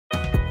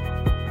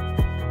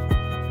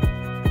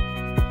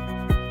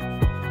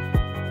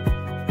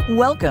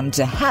Welcome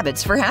to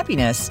Habits for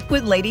Happiness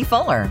with Lady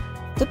Fuller.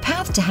 The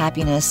path to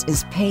happiness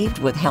is paved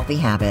with healthy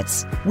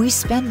habits. We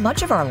spend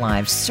much of our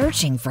lives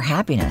searching for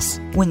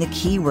happiness when the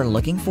key we're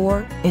looking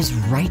for is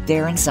right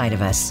there inside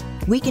of us.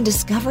 We can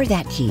discover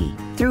that key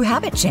through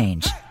habit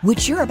change,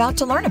 which you're about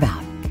to learn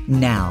about.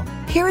 Now,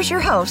 here is your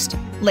host,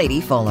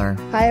 Lady Fuller.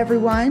 Hi,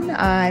 everyone.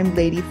 I'm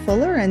Lady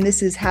Fuller, and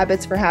this is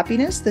Habits for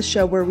Happiness, the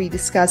show where we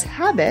discuss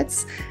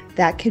habits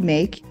that can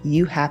make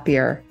you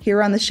happier.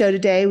 Here on the show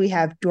today, we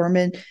have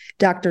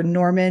Dr.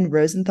 Norman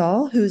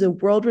Rosenthal, who's a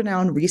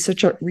world-renowned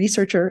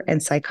researcher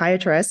and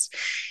psychiatrist.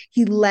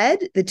 He led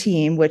the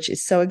team, which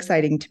is so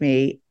exciting to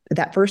me,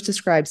 that first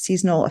described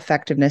seasonal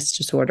affectiveness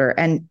disorder.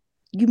 And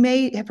you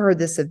may have heard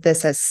this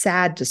as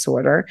SAD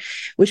disorder,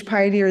 which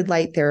pioneered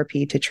light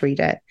therapy to treat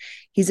it.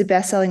 He's a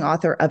best-selling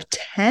author of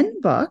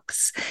 10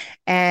 books,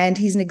 and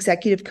he's an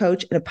executive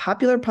coach and a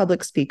popular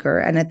public speaker.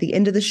 And at the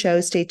end of the show,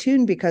 stay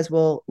tuned because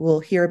we'll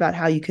hear about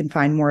how you can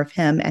find more of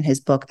him and his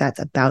book that's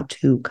about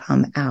to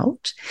come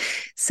out.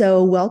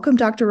 So welcome,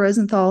 Dr.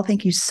 Rosenthal.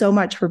 Thank you so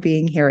much for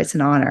being here. It's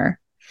an honor.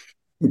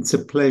 It's a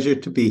pleasure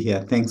to be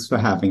here. Thanks for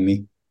having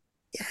me.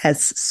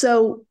 Yes.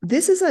 So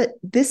this is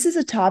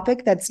a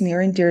topic that's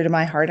near and dear to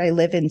my heart. I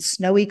live in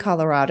snowy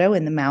Colorado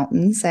in the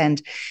mountains, and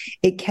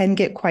it can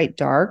get quite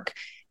dark.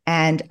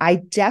 And I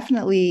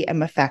definitely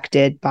am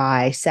affected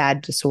by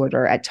SAD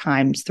disorder at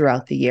times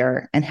throughout the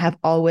year and have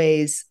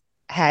always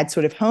had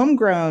sort of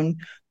homegrown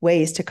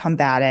ways to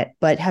combat it,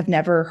 but have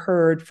never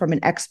heard from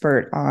an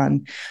expert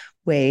on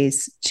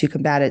ways to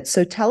combat it.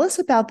 So tell us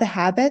about the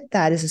habit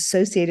that is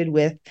associated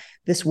with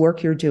this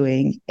work you're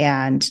doing,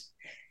 and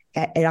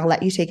I'll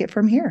let you take it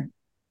from here.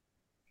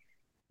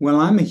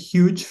 Well, I'm a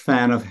huge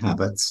fan of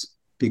habits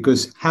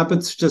because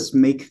habits just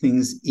make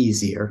things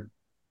easier.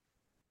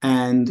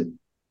 And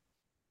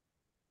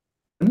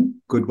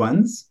good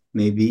ones,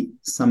 maybe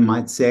some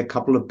might say a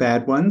couple of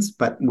bad ones,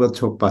 but we'll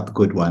talk about the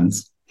good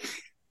ones.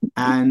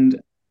 And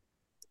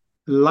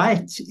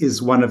light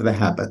is one of the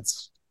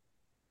habits.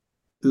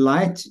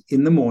 Light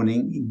in the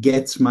morning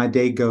gets my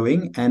day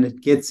going, and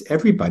it gets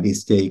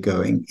everybody's day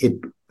going. It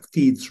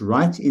feeds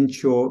right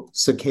into your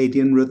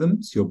circadian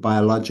rhythms, your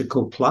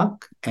biological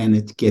clock, and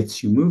it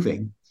gets you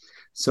moving.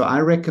 So I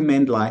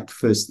recommend light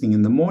first thing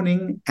in the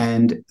morning,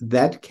 and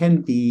that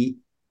can be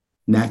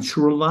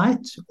natural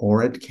light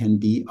or it can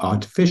be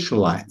artificial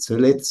light. So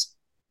let's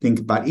think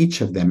about each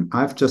of them.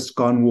 I've just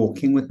gone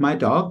walking with my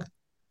dog,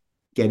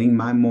 getting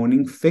my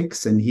morning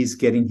fix, and he's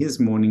getting his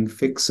morning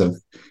fix of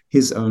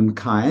his own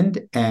kind,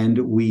 and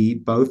we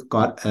both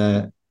got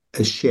a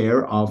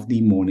share of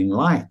the morning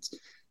light.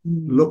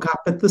 Look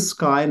up at the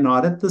sky,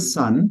 not at the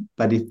sun,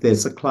 but if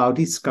there's a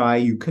cloudy sky,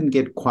 you can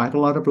get quite a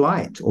lot of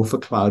light off a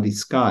cloudy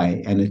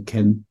sky, and it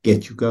can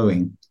get you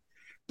going.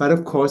 But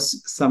of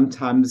course,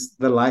 sometimes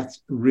the light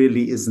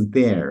really isn't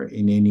there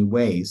in any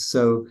way.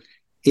 So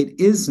it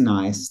is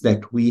nice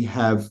that we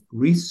have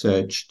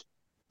researched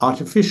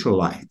artificial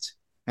light,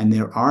 and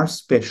there are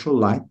special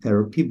light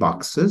therapy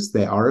boxes.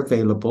 They are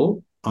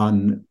available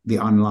on the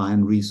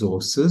online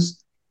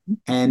resources,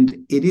 and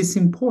it is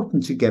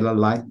important to get a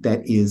light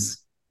that is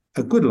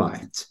a good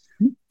light.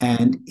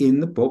 And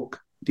in the book,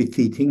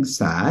 Defeating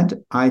SAD,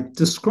 I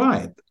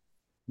describe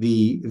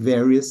the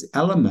various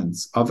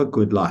elements of a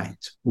good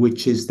light,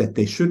 which is that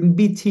they shouldn't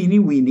be teeny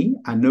weeny.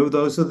 I know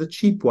those are the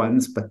cheap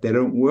ones, but they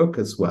don't work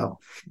as well.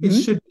 It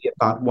should be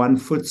about 1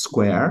 foot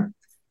square,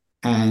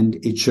 and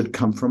it should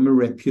come from a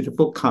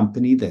reputable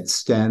company that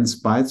stands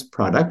by its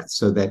product,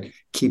 so that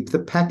keep the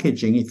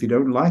packaging. If you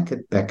don't like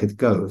it, back it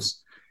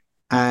goes.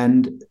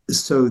 And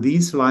so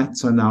these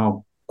lights are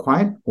now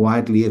quite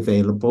widely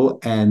available,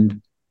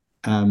 and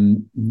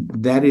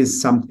that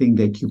is something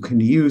that you can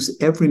use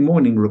every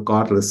morning,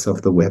 regardless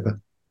of the weather.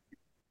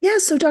 Yeah.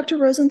 So Dr.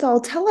 Rosenthal,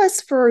 tell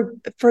us for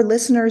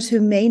listeners who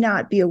may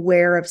not be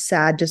aware of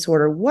SAD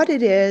disorder, what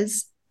it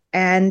is,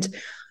 and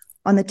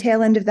on the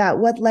tail end of that,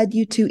 what led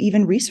you to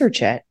even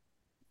research it?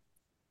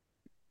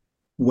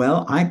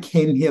 Well, I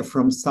came here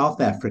from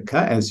South Africa.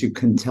 As you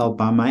can tell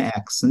by my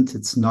accent,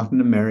 it's not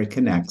an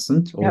American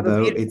accent,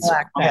 although it's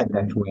acquired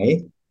that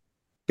way.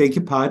 Beg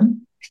your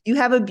pardon? You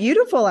have a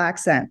beautiful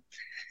accent.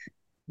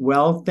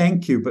 Well,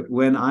 thank you. But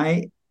when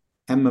I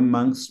am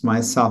amongst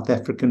my South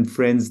African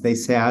friends, they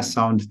say I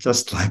sound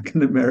just like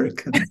an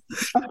American.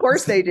 Of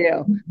course they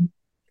do.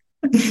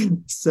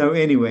 So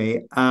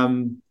anyway,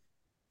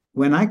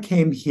 when I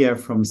came here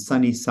from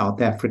sunny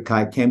South Africa,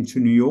 I came to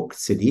New York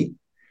City,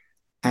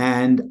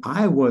 and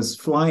I was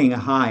flying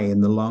high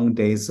in the long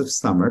days of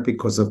summer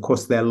because, of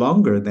course, they're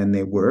longer than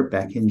they were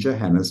back in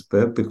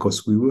Johannesburg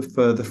because we were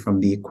further from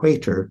the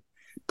equator.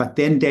 But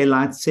then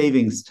daylight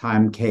savings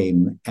time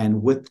came,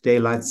 and with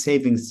daylight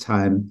savings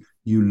time,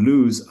 you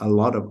lose a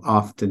lot of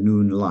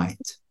afternoon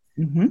light.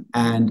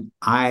 And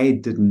I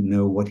didn't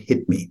know what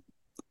hit me.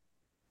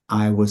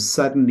 I was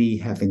suddenly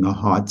having a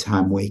hard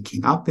time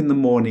waking up in the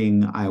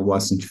morning. I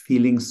wasn't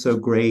feeling so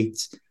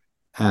great.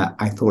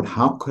 I thought,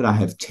 how could I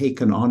have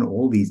taken on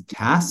all these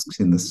tasks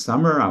in the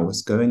summer? I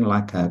was going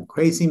like a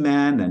crazy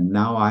man, and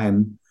now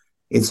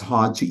it's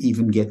hard to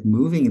even get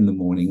moving in the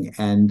morning.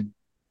 And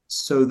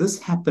So this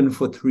happened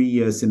for 3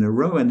 years in a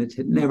row, and it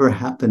had never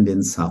happened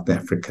in South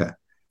Africa.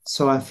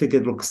 So I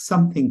figured, look,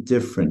 something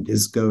different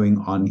is going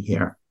on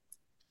here.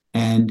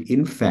 And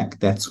in fact,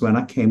 that's when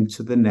I came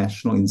to the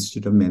National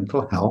Institute of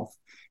Mental Health,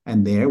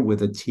 and there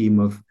with a team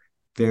of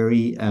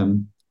very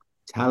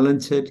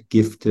talented,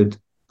 gifted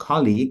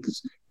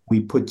colleagues, we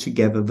put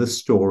together the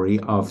story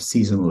of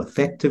seasonal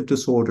affective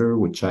disorder,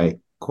 which I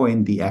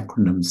coined the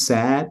acronym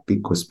SAD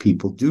because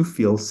people do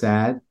feel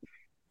sad.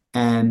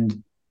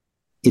 And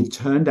it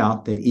turned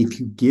out that if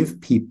you give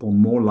people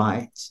more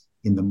light,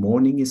 in the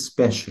morning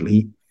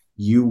especially,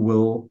 you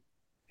will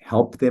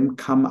help them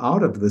come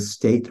out of the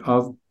state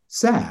of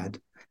sad.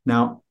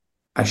 Now,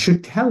 I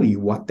should tell you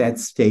what that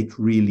state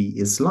really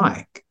is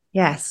like.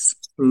 Yes.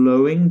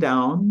 Slowing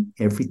down,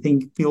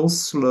 everything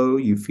feels slow.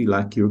 You feel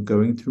like you're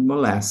going through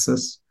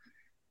molasses.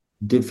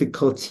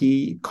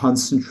 Difficulty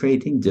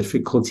concentrating,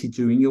 difficulty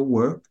doing your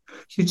work.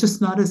 You're just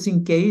not as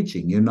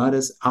engaging. You're not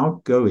as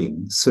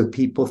outgoing. So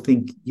people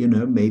think,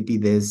 maybe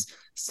there's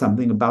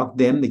something about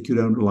them that you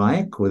don't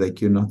like, or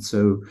that you're not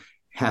so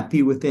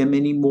happy with them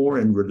anymore,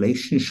 and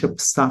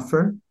relationships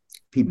suffer.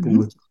 People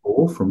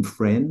withdraw from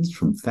friends,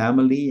 from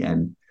family.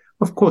 And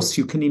of course,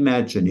 you can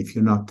imagine if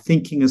you're not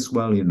thinking as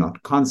well, you're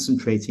not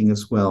concentrating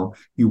as well,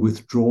 you're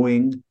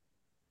withdrawing.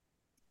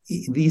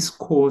 These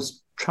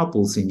cause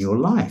troubles in your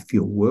life.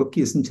 Your work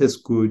isn't as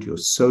good, your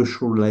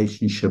social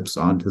relationships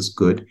aren't as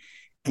good,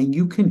 and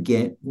you can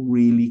get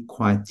really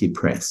quite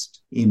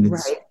depressed in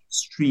its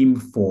extreme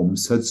form.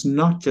 So it's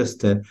not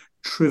just a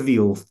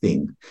trivial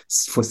thing.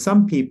 For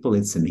some people,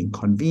 it's an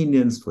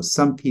inconvenience. For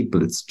some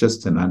people, it's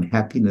just an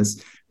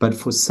unhappiness. But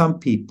for some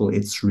people,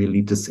 it's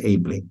really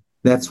disabling.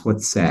 That's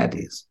what SAD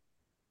is.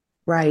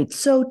 Right.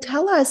 So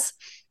tell us,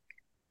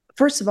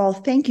 first of all,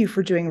 thank you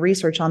for doing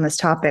research on this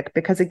topic,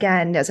 because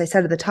again, as I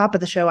said at the top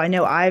of the show, I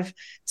know I've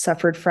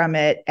suffered from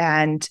it,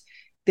 and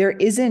there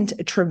isn't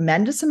a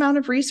tremendous amount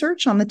of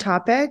research on the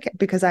topic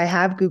because I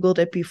have Googled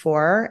it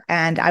before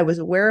and I was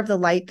aware of the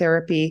light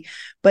therapy.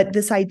 But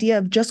this idea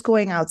of just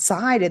going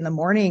outside in the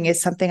morning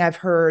is something I've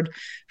heard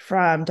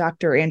from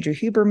Dr. Andrew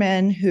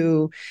Huberman,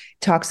 who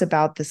talks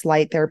about this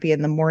light therapy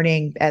in the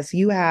morning, as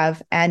you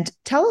have. And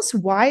tell us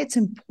why it's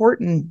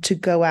important to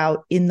go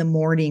out in the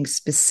morning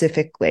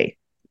specifically.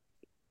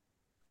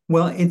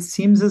 Well, it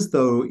seems as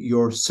though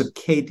your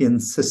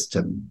circadian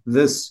system,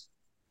 this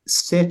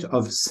set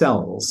of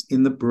cells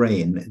in the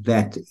brain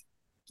that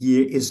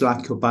is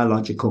like your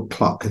biological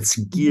clock, it's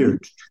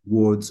geared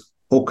towards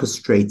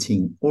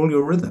orchestrating all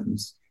your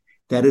rhythms,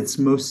 that it's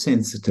most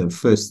sensitive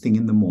first thing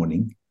in the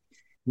morning.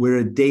 We're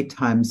a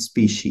daytime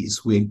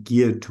species. We're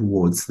geared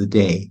towards the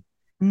day.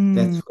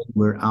 That's when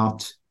we're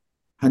out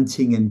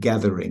hunting and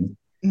gathering.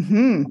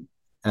 And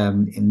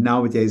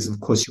nowadays,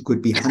 of course, you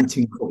could be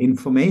hunting for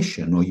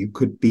information, or you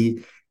could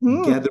be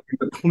gathering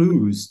the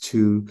clues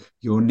to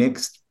your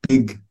next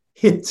big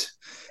hit.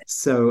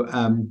 So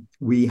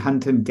we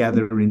hunt and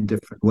gather in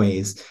different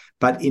ways.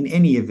 But in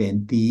any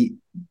event, the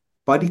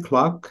body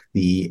clock,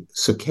 the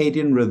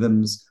circadian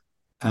rhythms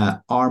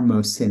are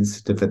most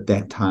sensitive at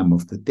that time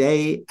of the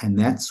day. And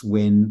that's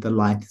when the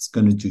light is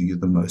going to do you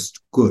the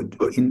most good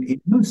in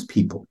most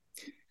people.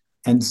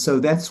 And so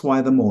that's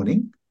why the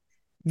morning.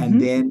 And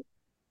then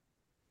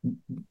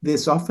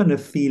there's often a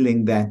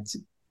feeling that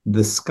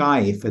the sky,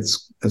 if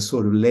it's a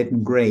sort of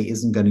leaden gray,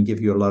 isn't going to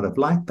give you a lot of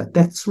light, but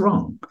that's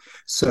wrong.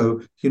 So,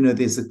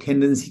 there's a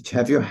tendency to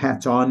have your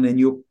hat on and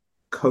your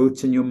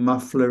coat and your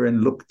muffler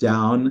and look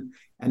down.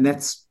 And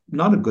that's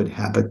not a good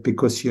habit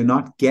because you're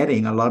not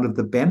getting a lot of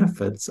the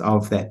benefits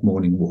of that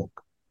morning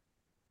walk.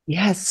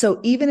 Yes. So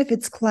even if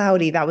it's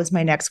cloudy, that was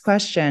my next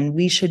question,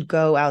 we should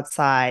go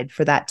outside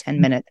for that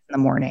 10 minutes in the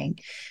morning.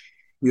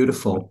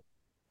 Beautiful.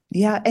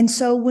 Yeah. And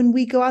so when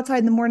we go outside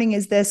in the morning,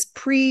 is this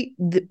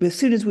as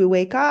soon as we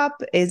wake up?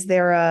 Is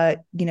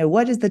there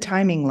what is the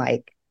timing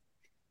like?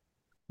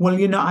 Well,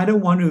 I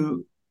don't want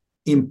to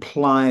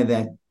imply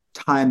that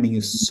timing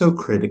is so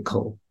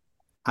critical.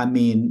 I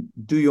mean,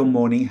 do your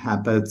morning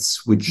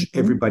habits, which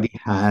everybody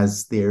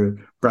has. They're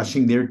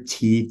brushing their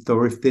teeth,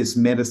 or if there's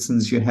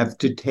medicines you have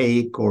to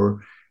take,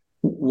 or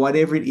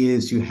whatever it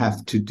is you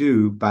have to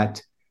do.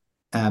 But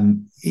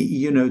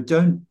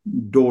don't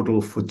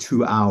dawdle for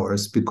 2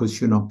 hours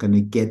because you're not going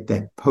to get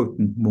that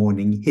potent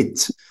morning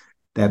hit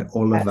that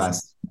all of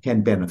us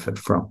can benefit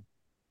from.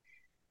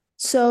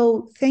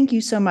 So thank you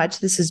so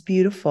much. This is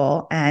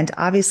beautiful. And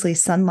obviously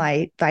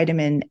sunlight,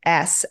 vitamin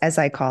S, as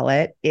I call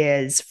it,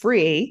 is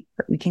free.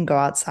 We can go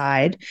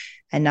outside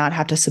and not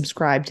have to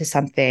subscribe to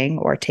something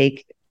or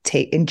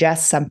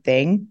ingest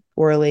something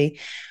orally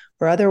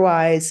or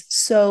otherwise.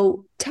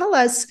 So tell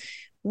us,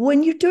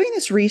 when you're doing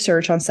this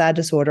research on SAD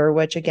disorder,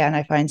 which again,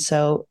 I find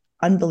so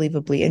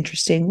unbelievably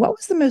interesting, what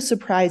was the most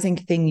surprising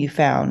thing you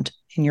found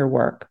in your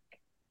work?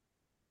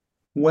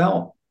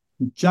 Well,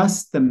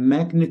 just the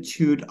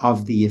magnitude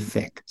of the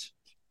effect.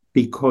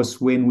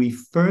 Because when we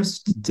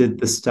first did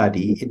the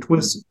study, it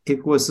was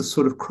a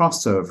sort of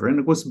crossover, and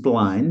it was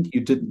blind.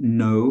 You didn't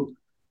know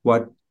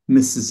what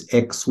Mrs.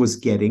 X was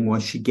getting.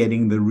 Was she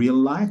getting the real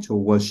light, or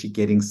was she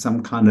getting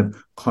some kind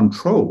of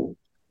control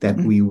that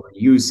we were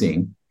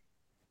using.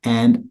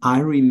 And I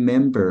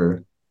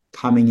remember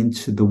coming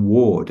into the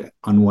ward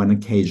on one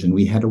occasion.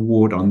 We had a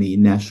ward on the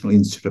National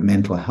Institute of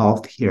Mental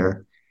Health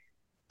here.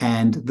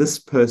 And this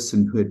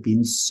person who had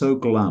been so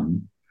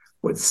glum,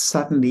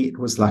 suddenly it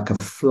was like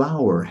a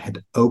flower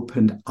had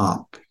opened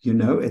up.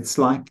 It's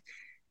like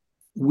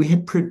we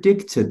had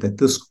predicted that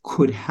this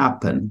could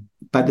happen,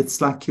 but it's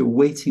like you're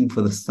waiting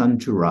for the sun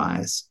to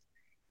rise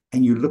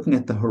and you're looking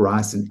at the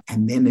horizon,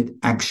 and then it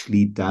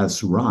actually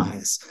does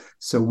rise.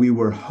 So we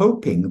were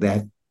hoping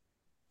that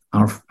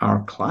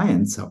our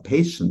clients, our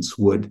patients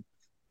would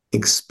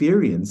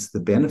experience the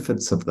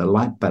benefits of the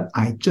light, but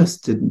I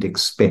just didn't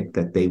expect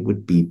that they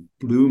would be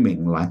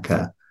blooming like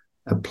a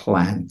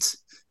plant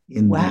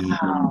in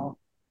the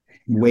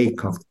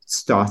wake of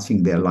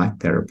starting their light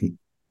therapy.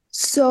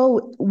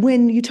 So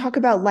when you talk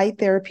about light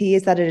therapy,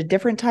 is that at a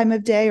different time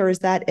of day, or is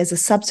that as a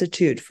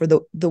substitute for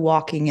the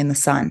walking in the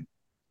sun?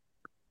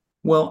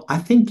 Well, I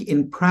think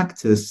in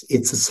practice,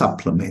 it's a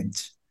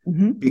supplement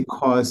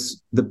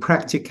because the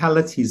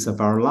practicalities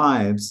of our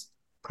lives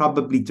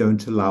probably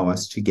don't allow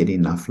us to get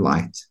enough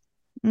light,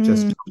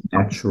 just from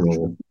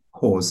natural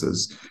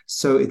causes.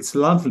 So it's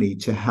lovely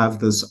to have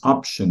this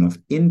option of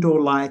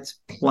indoor light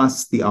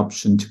plus the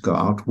option to go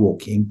out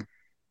walking.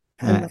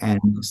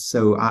 And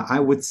so I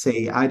would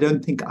say, I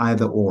don't think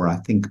either or, I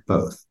think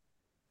both.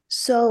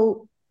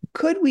 So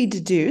could we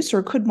deduce,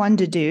 or could one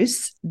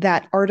deduce,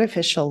 that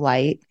artificial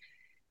light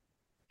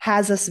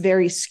has us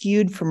very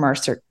skewed from our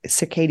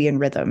circadian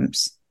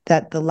rhythms,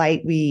 that the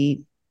light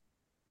we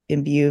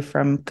imbue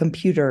from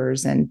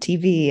computers and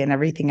TV and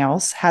everything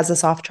else has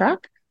us off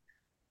track?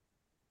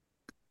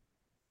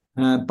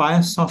 By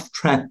a soft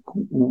track,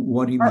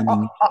 what do you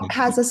mean?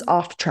 Has us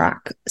off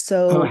track.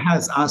 So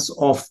has us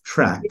off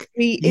track.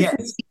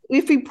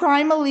 If we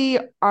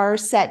primally are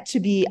set to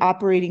be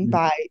operating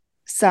by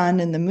sun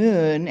and the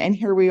moon, and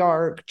here we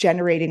are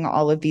generating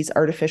all of these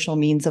artificial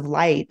means of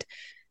light,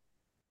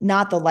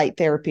 not the light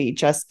therapy,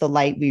 just the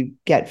light we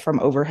get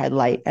from overhead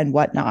light and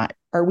whatnot.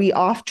 Are we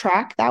off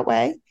track that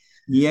way?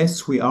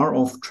 Yes, we are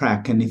off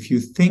track. And if you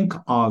think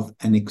of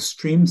an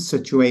extreme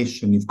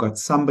situation, you've got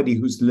somebody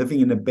who's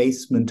living in a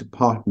basement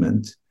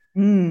apartment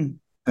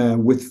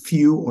with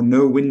few or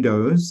no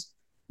windows.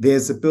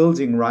 There's a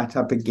building right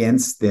up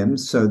against them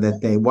so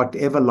that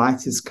whatever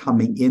light is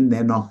coming in,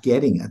 they're not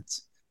getting it.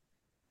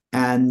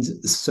 And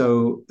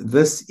so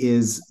this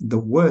is the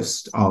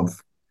worst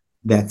of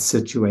that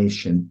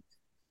situation.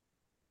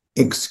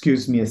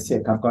 Excuse me a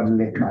sec, I've got to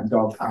let my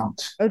dog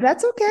out. Oh,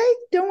 that's okay.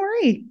 Don't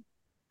worry.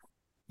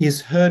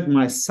 He's heard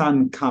my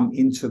son come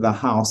into the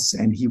house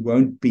and he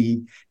won't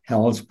be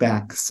held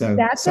back. So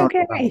that's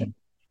okay.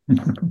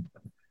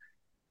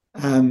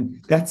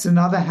 That's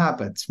another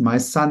habit. My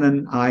son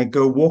and I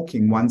go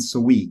walking once a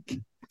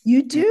week.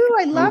 You do?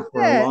 I love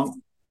this.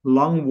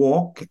 Long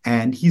walk.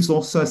 And he's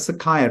also a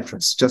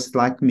psychiatrist, just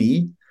like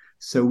me.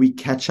 So we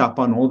catch up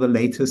on all the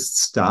latest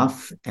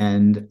stuff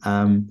and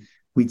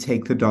we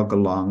take the dog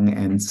along.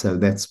 And so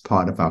that's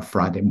part of our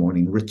Friday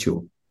morning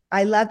ritual.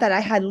 I love that.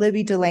 I had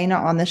Libby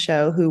Delana on the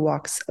show, who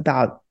walks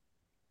about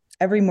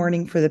every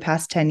morning for the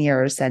past 10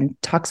 years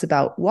and talks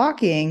about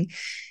walking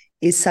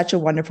is such a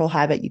wonderful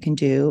habit you can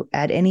do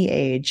at any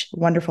age,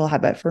 wonderful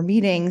habit for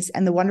meetings.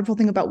 And the wonderful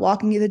thing about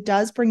walking is it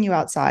does bring you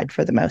outside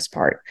for the most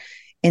part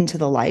into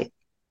the light.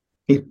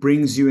 It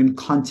brings you in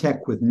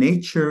contact with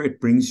nature. It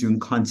brings you in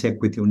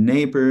contact with your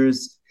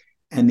neighbors.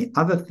 And the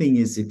other thing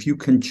is, if you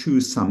can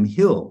choose some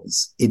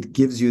hills, it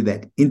gives you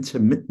that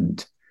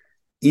intermittent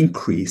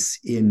increase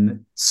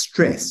in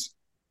stress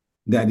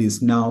that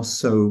is now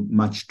so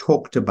much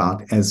talked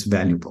about as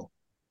valuable.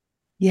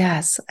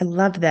 Yes, I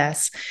love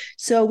this.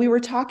 So we were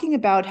talking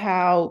about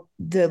how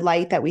the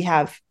light that we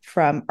have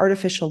from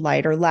artificial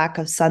light or lack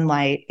of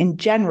sunlight in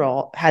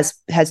general has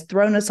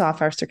thrown us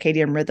off our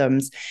circadian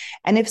rhythms.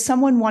 And if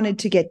someone wanted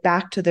to get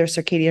back to their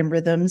circadian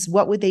rhythms,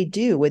 what would they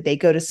do? Would they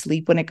go to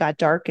sleep when it got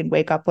dark and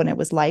wake up when it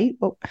was light?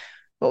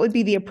 What would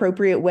be the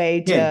appropriate way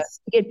to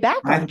get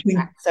back on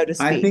track, so to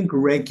speak? I think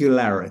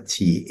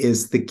regularity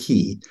is the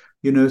key.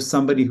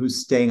 Somebody who's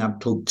staying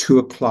up till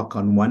 2:00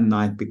 on one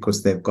night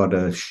because they've got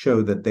a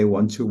show that they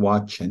want to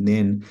watch, and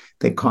then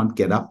they can't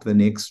get up the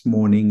next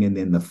morning, and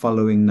then the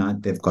following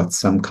night they've got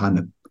some kind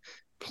of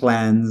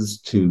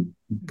plans to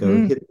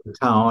go hit the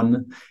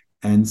town,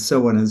 and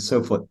so on and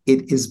so forth.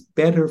 It is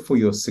better for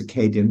your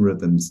circadian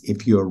rhythms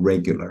if you're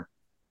regular.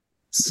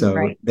 So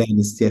that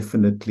is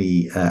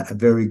definitely a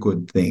very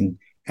good thing.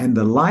 And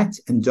the light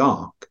and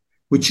dark,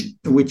 which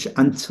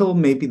until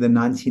maybe the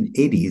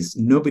 1980s,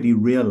 nobody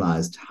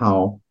realized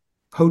how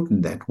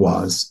potent that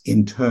was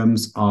in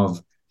terms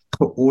of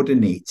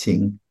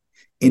coordinating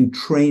and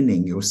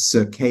training your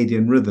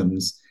circadian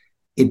rhythms.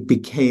 It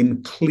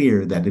became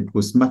clear that it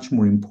was much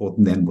more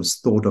important than was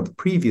thought of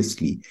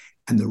previously.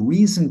 And the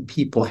reason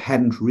people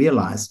hadn't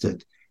realized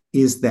it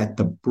is that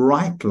the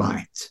bright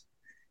light,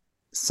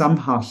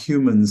 somehow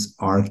humans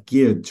are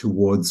geared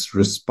towards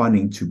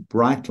responding to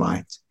bright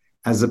light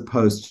as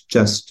opposed to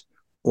just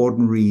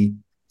ordinary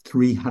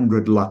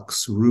 300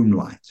 lux room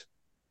light.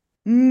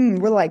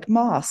 We're like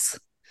moss.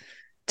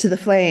 to the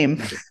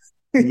flame.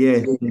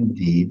 Yes,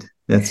 indeed.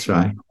 That's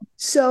right.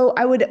 So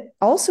I would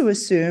also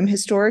assume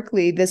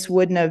historically this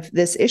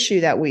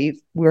issue that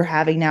we're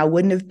having now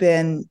wouldn't have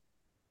been,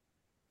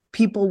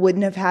 people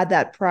wouldn't have had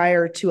that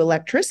prior to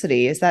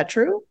electricity. Is that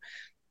true?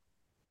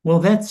 Well,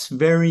 that's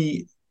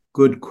very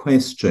good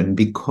question,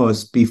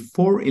 because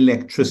before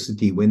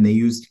electricity, when they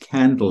used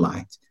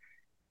candlelight,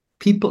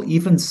 people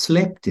even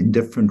slept in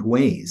different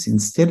ways.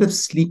 Instead of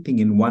sleeping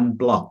in one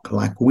block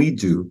like we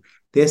do,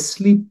 their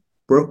sleep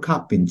broke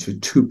up into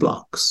two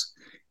blocks.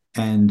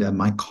 And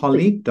my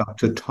colleague,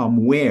 Dr.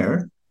 Tom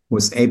Ware,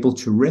 was able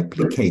to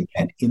replicate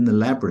that in the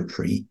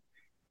laboratory.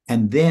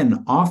 And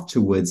then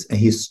afterwards, a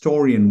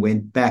historian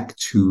went back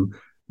to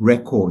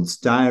records,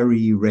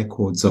 diary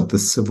records of the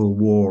Civil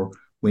War,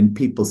 when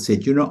people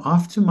said,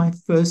 after my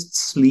first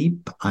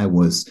sleep, I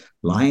was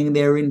lying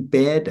there in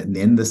bed, and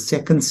then the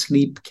second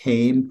sleep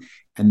came.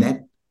 And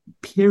that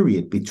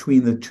period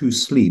between the two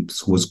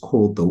sleeps was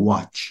called the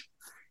watch.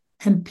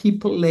 And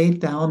people laid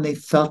down, they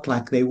felt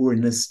like they were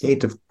in a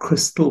state of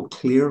crystal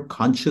clear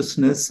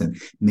consciousness, and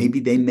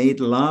maybe they made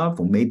love,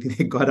 or maybe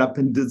they got up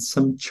and did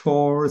some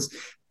chores,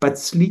 but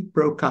sleep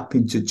broke up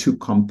into two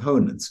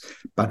components.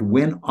 But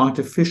when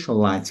artificial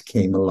light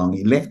came along,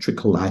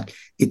 electrical light,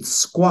 it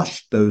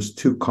squashed those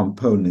two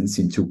components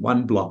into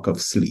one block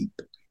of sleep.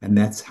 And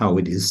that's how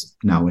it is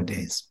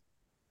nowadays.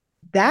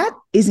 That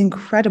is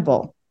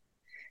incredible.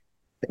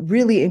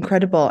 Really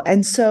incredible.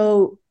 And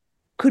so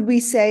could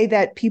we say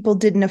that people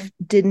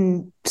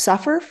didn't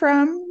suffer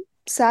from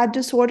SAD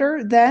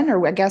disorder then?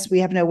 Or I guess we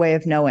have no way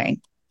of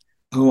knowing.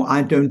 Oh,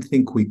 I don't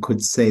think we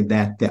could say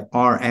that. There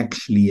are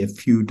actually a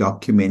few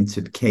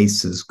documented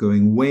cases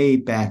going way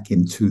back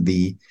into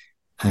the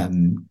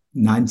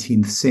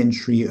 19th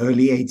century,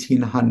 early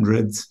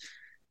 1800s.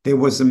 There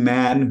was a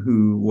man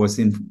who was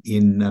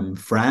in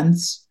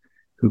France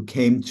who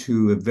came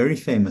to a very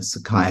famous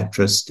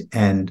psychiatrist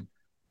and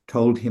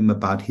told him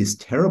about his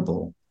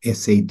terrible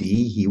SAD.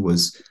 He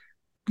was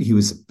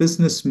a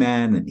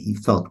businessman, and he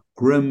felt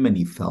grim, and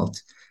he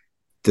felt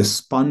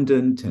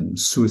despondent and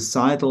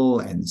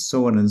suicidal and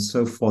so on and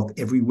so forth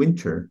every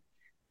winter.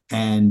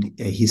 And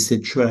he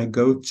said, should I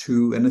go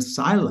to an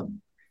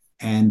asylum?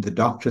 And the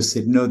doctor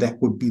said, no,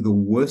 that would be the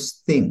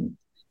worst thing.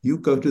 You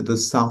go to the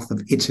south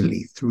of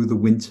Italy through the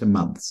winter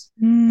months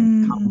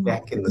and come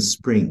back in the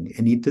spring.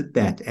 And he did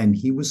that, and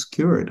he was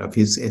cured of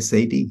his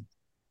SAD.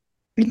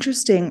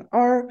 Interesting.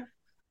 Are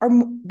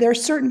there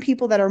certain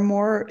people that are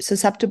more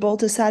susceptible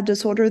to SAD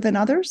disorder than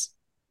others?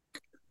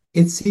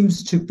 It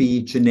seems to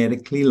be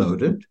genetically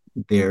loaded.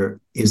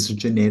 There is a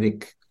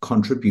genetic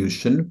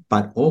contribution,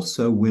 but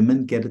also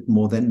women get it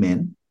more than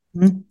men.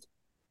 Mm-hmm.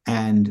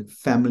 And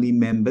family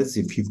members,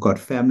 if you've got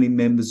family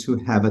members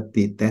who have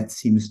it, that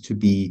seems to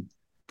be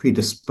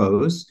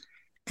predisposed.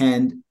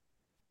 And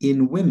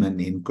in women,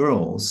 in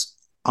girls,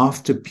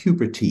 after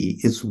puberty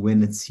is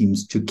when it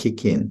seems to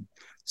kick in.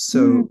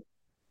 So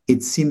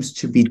it seems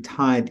to be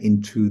tied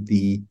into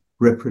the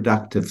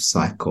reproductive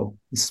cycle,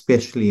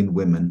 especially in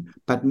women.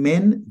 But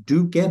men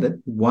do get it.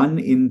 1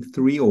 in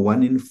 3 or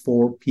 1 in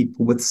 4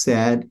 people with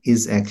SAD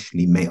is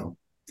actually male.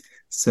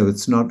 So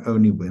it's not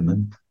only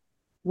women.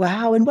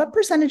 Wow. And what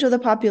percentage of the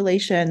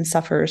population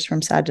suffers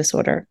from SAD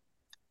disorder?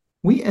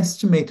 We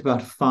estimate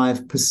about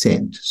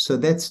 5%. So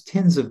that's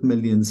tens of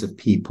millions of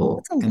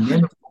people. And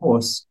then, of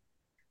course,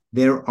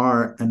 there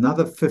are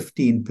another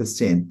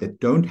 15% that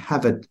don't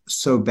have it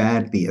so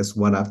badly as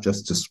what I've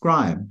just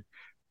described,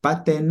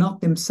 but they're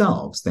not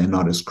themselves. They're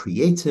not as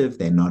creative.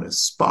 They're not as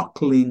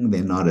sparkling.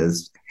 They're not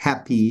as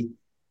happy.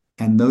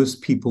 And those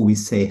people, we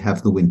say,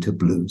 have the winter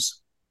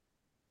blues.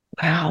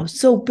 Wow.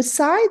 So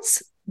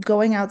besides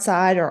going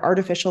outside or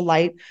artificial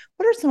light,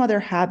 what are some other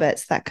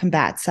habits that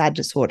combat SAD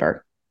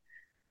disorder?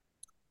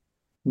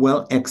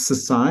 Well,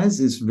 exercise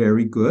is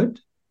very good.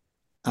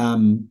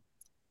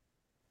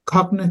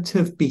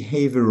 Cognitive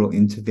behavioral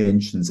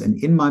interventions.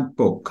 And in my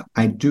book,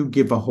 I do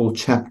give a whole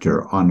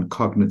chapter on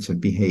cognitive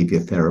behavior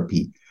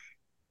therapy.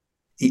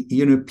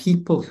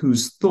 People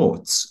whose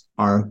thoughts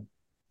are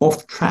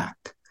off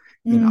track.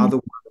 In other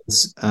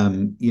words,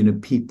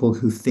 people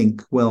who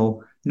think,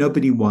 well,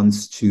 nobody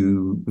wants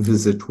to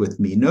visit with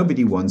me.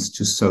 Nobody wants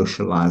to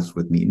socialize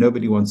with me.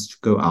 Nobody wants to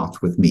go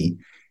out with me.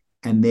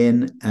 And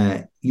then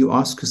you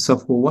ask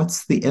yourself, well,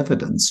 what's the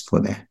evidence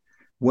for that?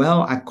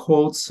 Well, I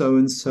called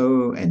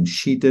so-and-so and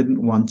she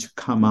didn't want to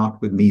come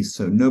out with me,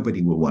 so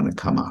nobody will want to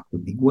come out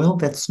with me. Well,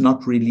 that's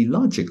not really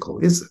logical,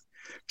 is it?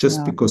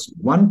 Just because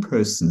one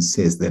person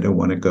says they don't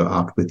want to go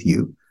out with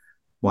you,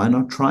 why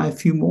not try a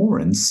few more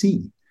and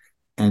see?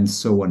 And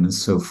so on and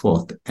so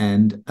forth.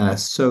 And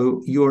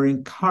so you're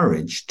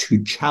encouraged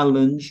to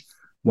challenge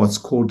what's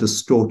called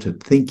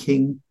distorted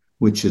thinking,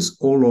 which is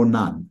all or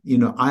none.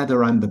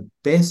 Either I'm the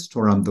best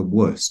or I'm the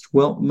worst.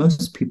 Well,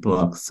 most people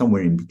are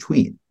somewhere in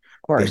between.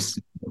 Of course.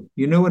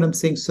 You know what I'm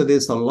saying? So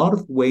there's a lot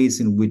of ways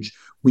in which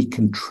we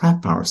can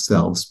trap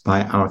ourselves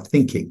by our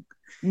thinking.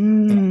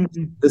 And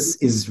this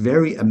is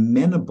very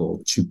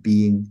amenable to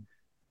being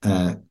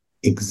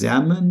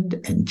examined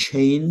and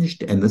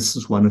changed. And this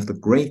is one of the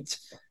great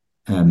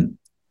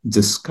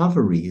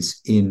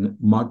discoveries in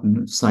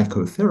modern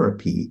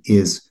psychotherapy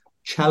is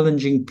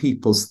challenging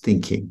people's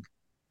thinking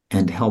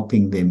and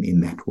helping them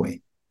in that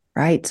way.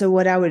 Right. So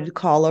what I would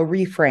call a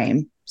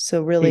reframe.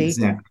 So really,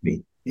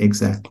 Exactly.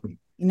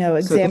 So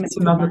examining that's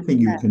your another thing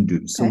you mindset. can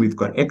do. So Okay. we've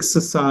got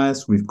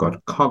exercise, we've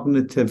got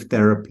cognitive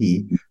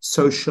therapy,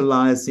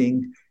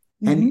 socializing,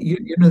 and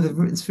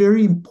Mhm. it's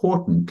very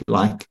important.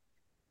 Like,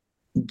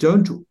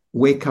 don't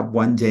wake up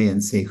one day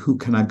and say, "Who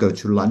can I go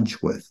to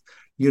lunch with?"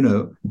 You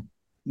know,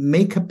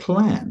 make a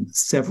plan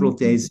several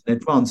days in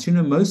advance.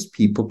 Most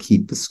people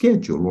keep a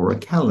schedule or a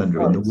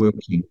calendar in the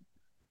working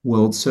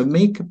world. So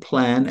make a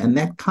plan, and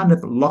that kind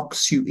of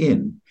locks you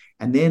in.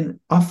 And then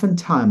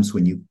oftentimes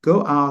when you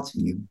go out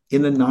and you're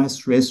in a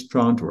nice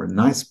restaurant or a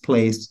nice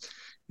place,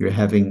 you're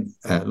having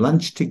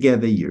lunch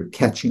together, you're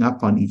catching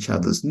up on each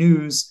other's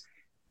news,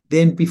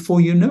 then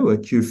before you know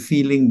it, you're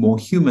feeling more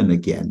human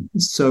again.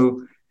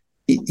 So,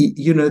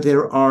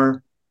 there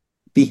are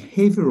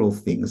behavioral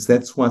things.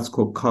 That's what's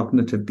called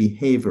cognitive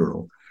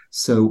behavioral.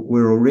 So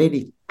we're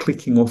already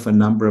clicking off a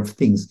number of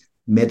things.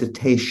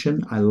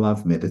 Meditation, I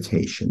love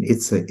meditation.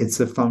 It's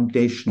a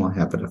foundational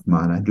habit of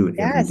mine. I do it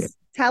every day. Yes.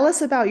 Tell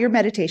us about your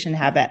meditation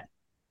habit.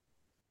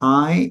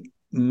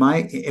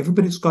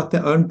 Everybody's got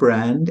their own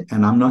brand,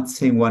 and I'm not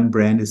saying one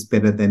brand is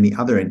better than the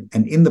other.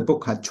 And in the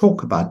book, I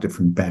talk about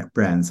different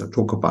brands. I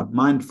talk about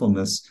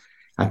mindfulness.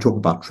 I talk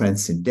about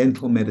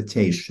transcendental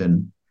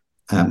meditation,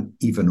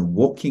 even a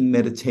walking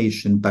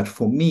meditation. But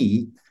for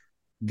me,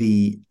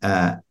 the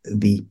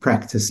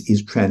practice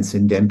is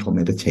transcendental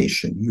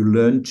meditation. You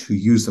learn to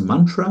use a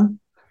mantra,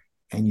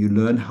 and you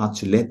learn how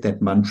to let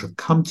that mantra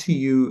come to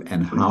you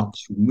and how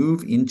to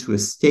move into a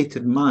state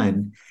of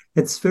mind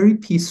that's very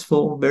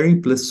peaceful, very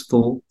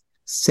blissful,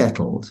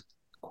 settled,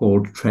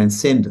 called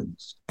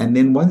transcendence. And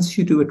then once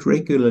you do it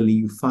regularly,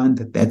 you find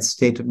that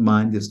state of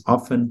mind is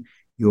often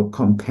your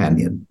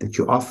companion, that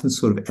you often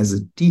sort of, as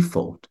a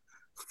default,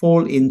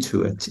 fall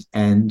into it,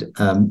 and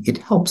it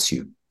helps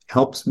you,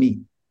 helps me.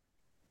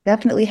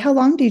 Definitely. How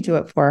long do you do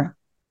it for?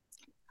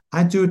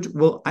 I do it,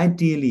 well,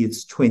 ideally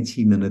it's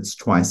 20 minutes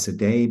twice a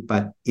day,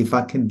 but if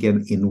I can get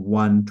in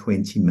one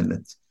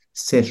 20-minute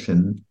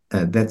session,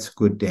 that's a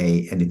good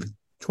day. And if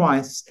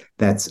twice,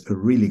 that's a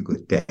really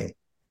good day.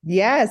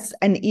 Yes.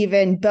 And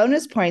even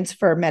bonus points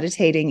for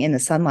meditating in the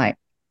sunlight.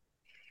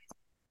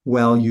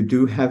 Well, you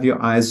do have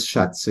your eyes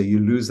shut, so you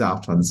lose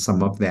out on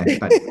some of that.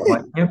 But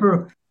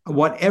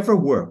whatever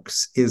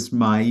works is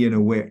my,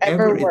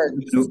 Ever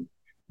works.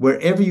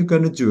 wherever you're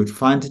going to do it,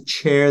 find a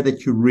chair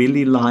that you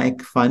really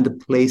like, find a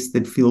place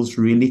that feels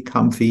really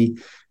comfy.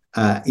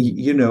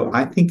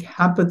 I think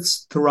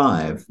habits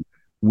thrive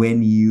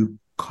when you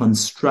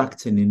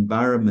construct an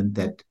environment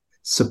that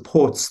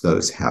supports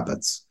those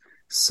habits.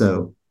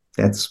 So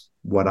that's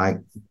what I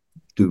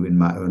do in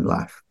my own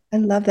life. I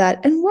love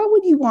that. And what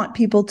would you want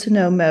people to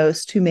know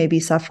most who may be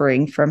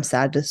suffering from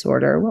SAD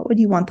disorder? What would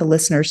you want the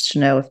listeners to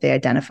know if they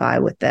identify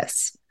with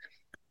this?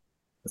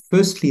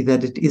 Firstly,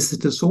 that it is a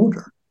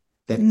disorder.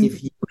 That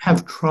if you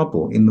have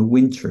trouble in the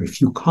winter,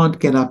 if you can't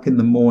get up in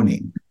the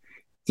morning,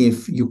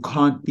 if you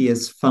can't be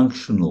as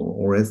functional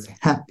or as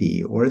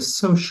happy or as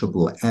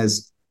sociable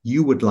as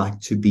you would like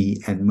to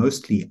be, and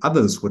mostly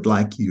others would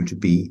like you to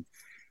be,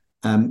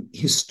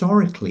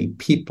 historically,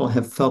 people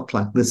have felt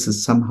like this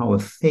is somehow a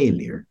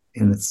failure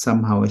and it's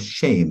somehow a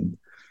shame.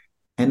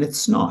 And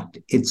it's not.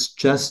 It's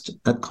just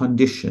a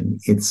condition.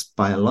 It's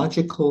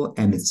biological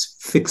and it's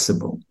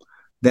fixable.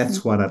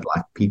 That's what I'd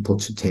like people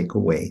to take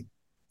away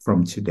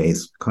from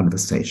today's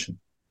conversation.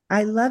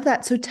 I love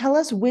that. So tell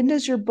us, when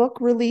does your book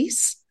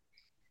release?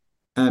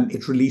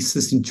 It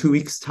releases in 2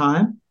 weeks'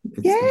 time.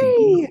 It's Yay! the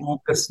beginning of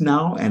August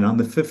now, and on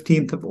the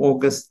 15th of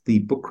August, the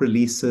book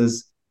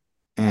releases.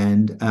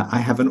 And I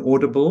have an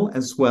Audible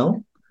as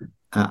well.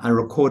 I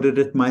recorded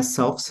it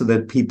myself so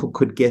that people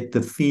could get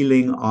the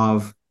feeling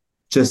of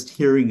just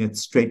hearing it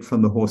straight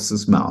from the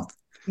horse's mouth.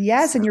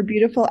 Yes, and your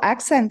beautiful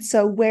accent.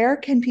 So where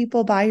can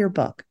people buy your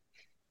book?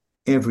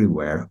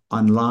 Everywhere,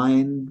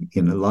 online,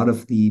 in a lot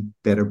of the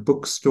better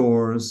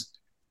bookstores.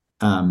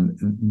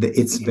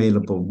 It's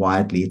available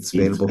widely. It's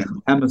available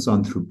through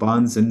Amazon, through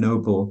Barnes &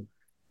 Noble.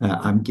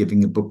 I'm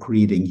giving a book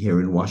reading here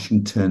in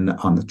Washington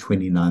on the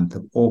 29th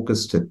of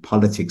August at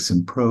Politics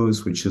and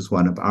Prose, which is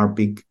one of our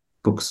big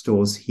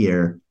bookstores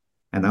here.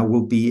 And I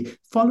will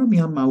follow me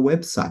on my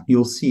website.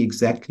 You'll see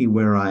exactly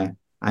where I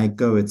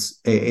go. It's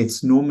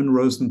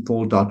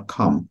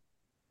normanrosenthal.com.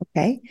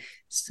 Okay.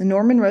 So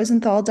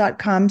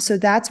normanrosenthal.com. So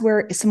that's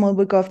where someone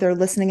would go if they're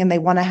listening and they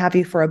want to have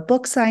you for a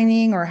book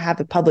signing or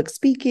have a public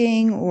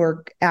speaking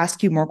or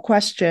ask you more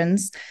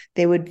questions.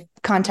 They would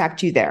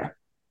contact you there.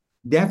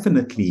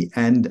 Definitely.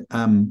 And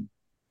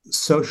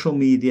social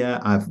media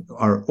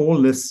are all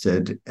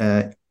listed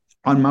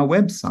on my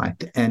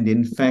website. And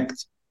in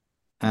fact,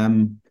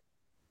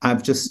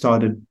 I've just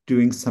started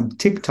doing some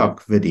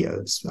TikTok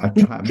videos. I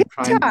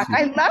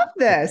love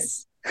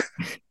this.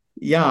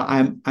 Yeah,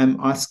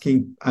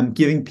 I'm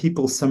giving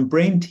people some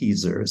brain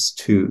teasers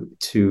to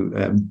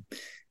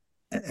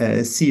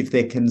see if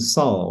they can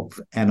solve,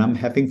 and I'm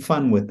having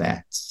fun with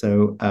that.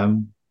 So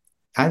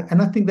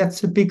And I think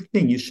that's a big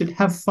thing. You should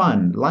have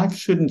fun. Life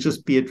shouldn't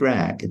just be a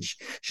drag. It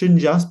shouldn't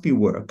just be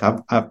work.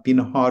 I've been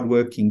a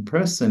hardworking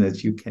person,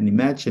 as you can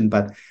imagine,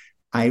 but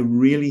I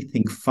really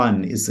think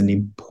fun is an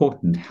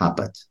important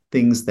habit,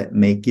 things that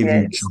may give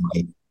you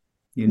joy,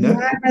 you know?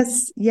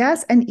 Yes,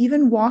 yes. And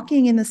even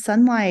walking in the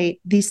sunlight,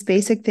 these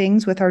basic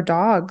things with our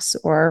dogs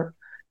or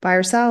by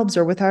ourselves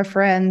or with our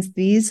friends,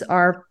 these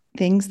are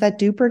things that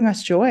do bring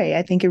us joy.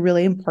 I think it's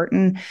really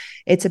important.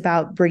 It's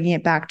about bringing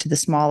it back to the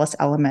smallest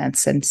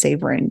elements and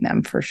savoring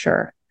them for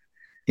sure.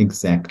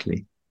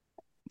 Exactly.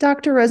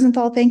 Dr.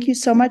 Rosenthal, thank you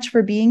so much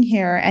for being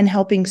here and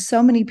helping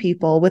so many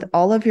people with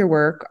all of your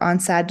work on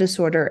SAD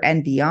disorder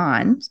and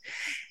beyond.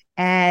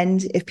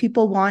 And if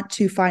people want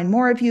to find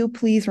more of you,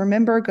 please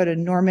remember, go to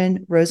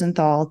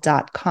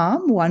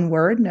normanrosenthal.com, one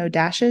word, no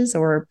dashes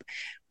or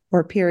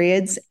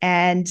periods.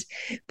 And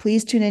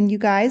please tune in, you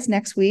guys,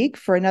 next week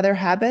for another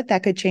habit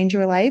that could change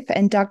your life.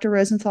 And Dr.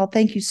 Rosenthal,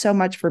 thank you so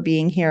much for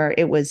being here.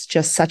 It was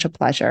just such a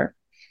pleasure.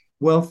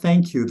 Well,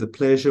 thank you. The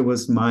pleasure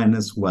was mine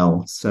as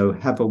well. So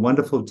have a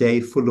wonderful day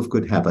full of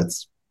good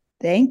habits.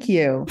 Thank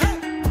you.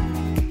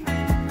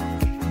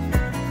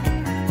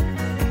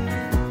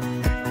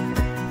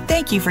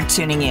 Thank you for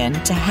tuning in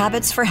to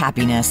Habits for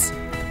Happiness.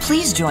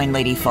 Please join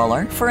Lady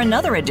Fuller for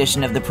another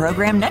edition of the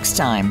program next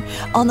time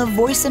on the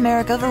Voice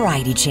America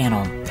Variety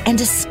Channel and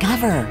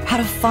discover how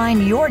to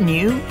find your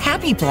new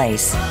happy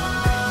place.